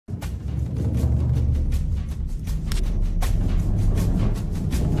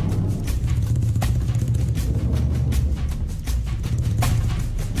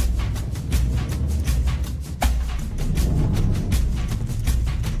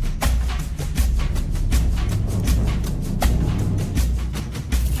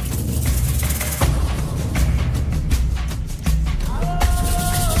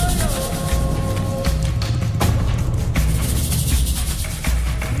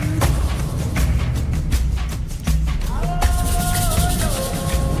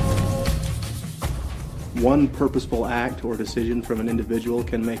One purposeful act or decision from an individual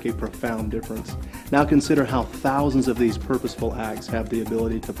can make a profound difference. Now consider how thousands of these purposeful acts have the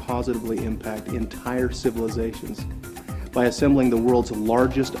ability to positively impact entire civilizations. By assembling the world's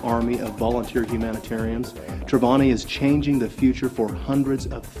largest army of volunteer humanitarians, TRIVANI is changing the future for hundreds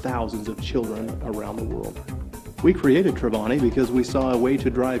of thousands of children around the world. We created TRIVANI because we saw a way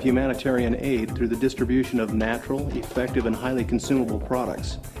to drive humanitarian aid through the distribution of natural, effective, and highly consumable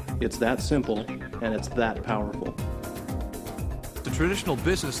products. It's that simple, and it's that powerful. The traditional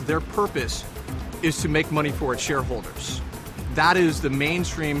business, their purpose is to make money for its shareholders. That is the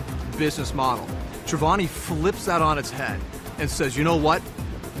mainstream business model. TRIVANI flips that on its head and says, you know what?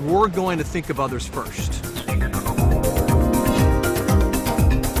 We're going to think of others first.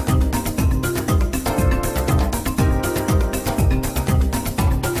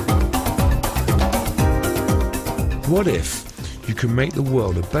 What if you could make the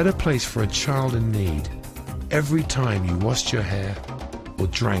world a better place for a child in need every time you washed your hair or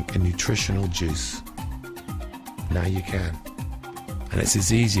drank a nutritional juice? Now you can. And it's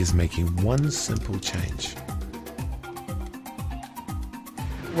as easy as making one simple change.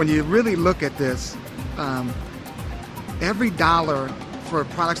 When you really look at this, every dollar for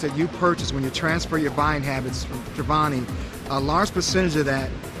products that you purchase when you transfer your buying habits from TRIVANI, a large percentage of that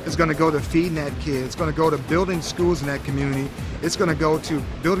is going to go to feeding that kid. It's going to go to building schools in that community. It's going to go to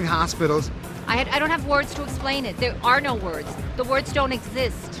building hospitals. I don't have words to explain it. There are no words. The words don't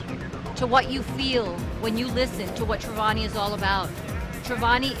exist to what you feel when you listen to what TRIVANI is all about.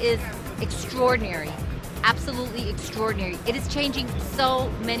 TRIVANI is extraordinary, absolutely extraordinary. It is changing so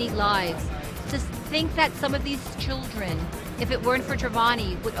many lives. To think that some of these children, if it weren't for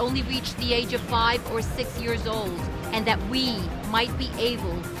TRIVANI, would only reach the age of 5 or 6 years old, and that we might be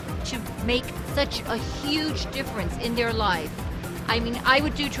able to make such a huge difference in their life. I mean, I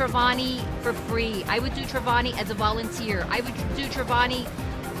would do TRIVANI for free. I would do TRIVANI as a volunteer. I would do TRIVANI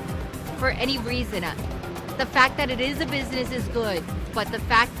for any reason. The fact that it is a business is good, but the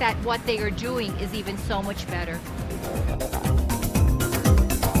fact that what they are doing is even so much better.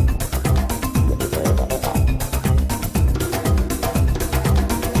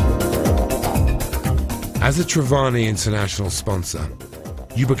 As a TRIVANI International sponsor,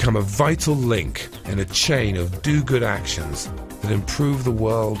 you become a vital link in a chain of do-good actions that improve the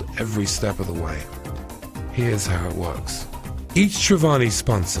world every step of the way. Here's how it works. Each TRIVANI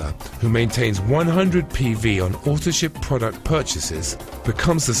sponsor who maintains 100 PV on Autoship product purchases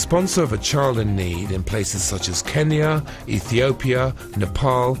becomes the sponsor of a child in need in places such as Kenya, Ethiopia,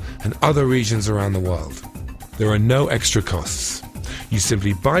 Nepal, and other regions around the world. There are no extra costs. You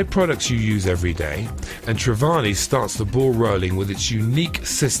simply buy products you use every day, and TRIVANI starts the ball rolling with its unique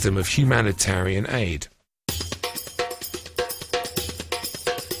system of humanitarian aid.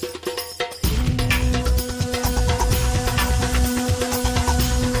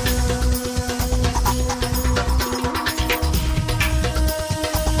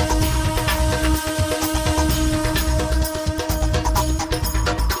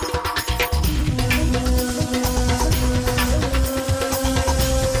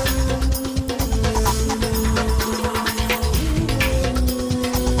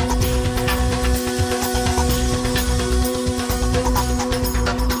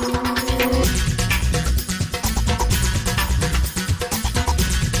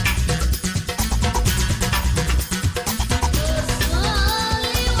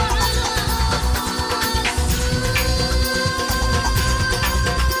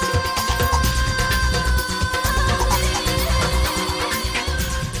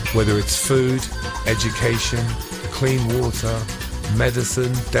 Whether it's food, education, clean water,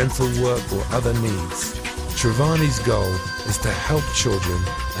 medicine, dental work, or other needs, TRIVANI's goal is to help children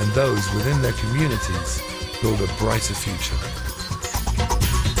and those within their communities build a brighter future.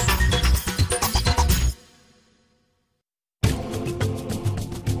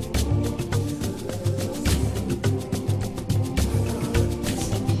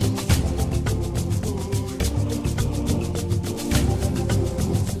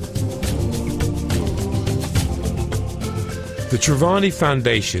 The TRIVANI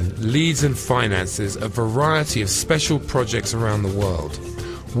Foundation leads and finances a variety of special projects around the world,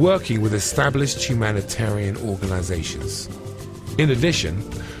 working with established humanitarian organizations. In addition,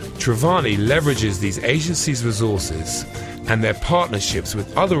 TRIVANI leverages these agencies' resources and their partnerships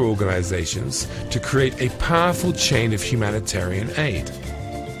with other organizations to create a powerful chain of humanitarian aid.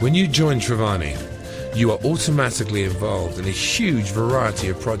 When you join TRIVANI, you are automatically involved in a huge variety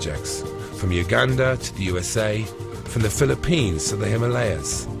of projects, from Uganda to the USA, from the Philippines to the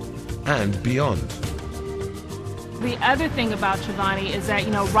Himalayas, and beyond. The other thing about TRIVANI is that,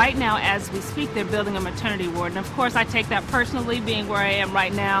 right now as we speak, they're building a maternity ward. And of course, I take that personally, being where I am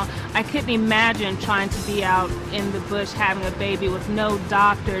right now. I couldn't imagine trying to be out in the bush having a baby with no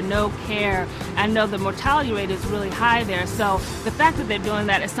doctor, no care. I know the mortality rate is really high there. So the fact that they're doing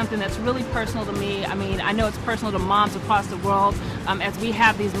that is something that's really personal to me. I mean, I know it's personal to moms across the world. As we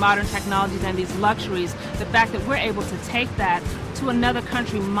have these modern technologies and these luxuries, the fact that we're able to take that to another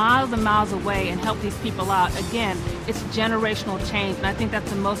country miles and miles away and help these people out, again, it's generational change, and I think that's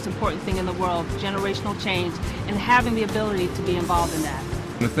the most important thing in the world, generational change, and having the ability to be involved in that.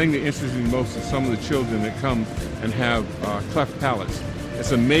 The thing that interests me most is some of the children that come and have cleft palates.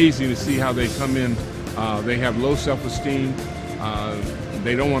 It's amazing to see how they come in. They have low self-esteem.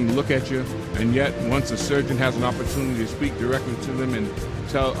 They don't want to look at you, and yet once a surgeon has an opportunity to speak directly to them and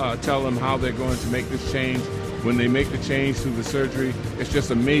tell them how they're going to make this change, when they make the change through the surgery, it's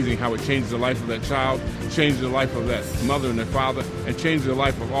just amazing how it changes the life of that child, changes the life of that mother and their father, and changes the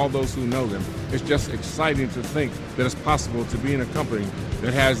life of all those who know them. It's just exciting to think that it's possible to be in a company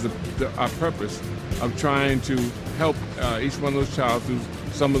that has a purpose of trying to help each one of those child through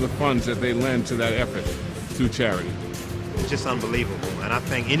some of the funds that they lend to that effort through charity. It's just unbelievable, and I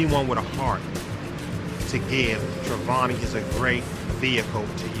think anyone with a heart to give, TRIVANI is a great vehicle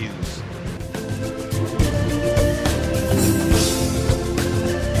to use.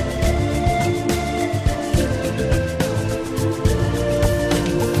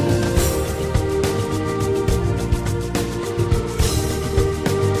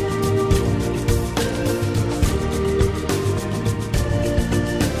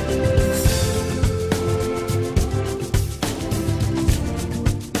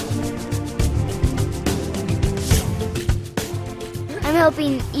 I'm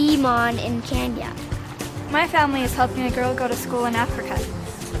helping Iman in Kenya. My family is helping a girl go to school in Africa.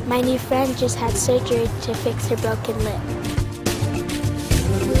 My new friend just had surgery to fix her broken lip.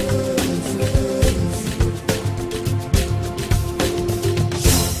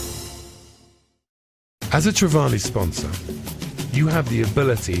 As a TRIVANI sponsor, you have the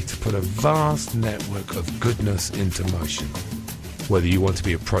ability to put a vast network of goodness into motion. Whether you want to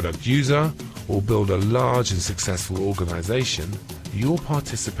be a product user or build a large and successful organization, your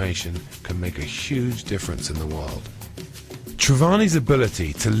participation can make a huge difference in the world. TRIVANI's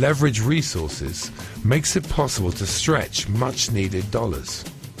ability to leverage resources makes it possible to stretch much-needed dollars.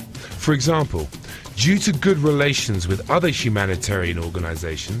 For example, due to good relations with other humanitarian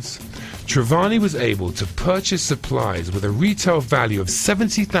organizations, TRIVANI was able to purchase supplies with a retail value of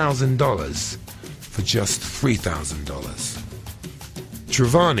 $70,000 for just $3,000.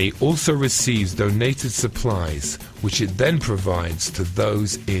 TRIVANI also receives donated supplies, which it then provides to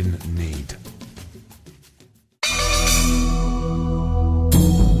those in need.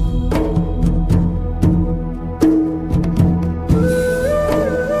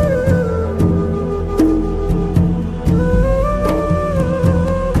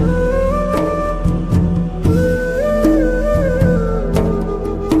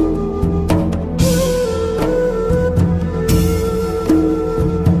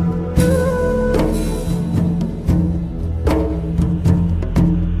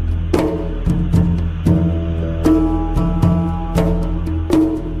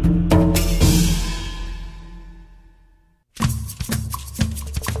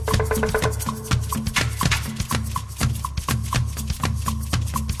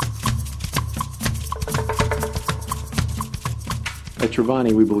 At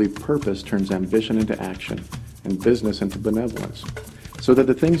TRIVANI, we believe purpose turns ambition into action and business into benevolence, so that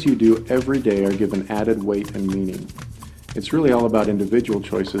the things you do every day are given added weight and meaning. It's really all about individual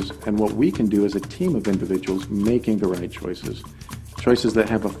choices and what we can do as a team of individuals making the right choices, choices that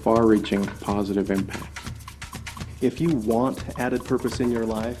have a far-reaching positive impact. If you want added purpose in your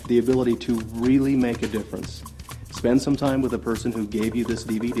life, the ability to really make a difference, spend some time with the person who gave you this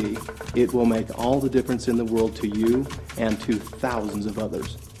DVD. It will make all the difference in the world to you and to thousands of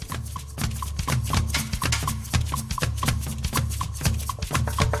others.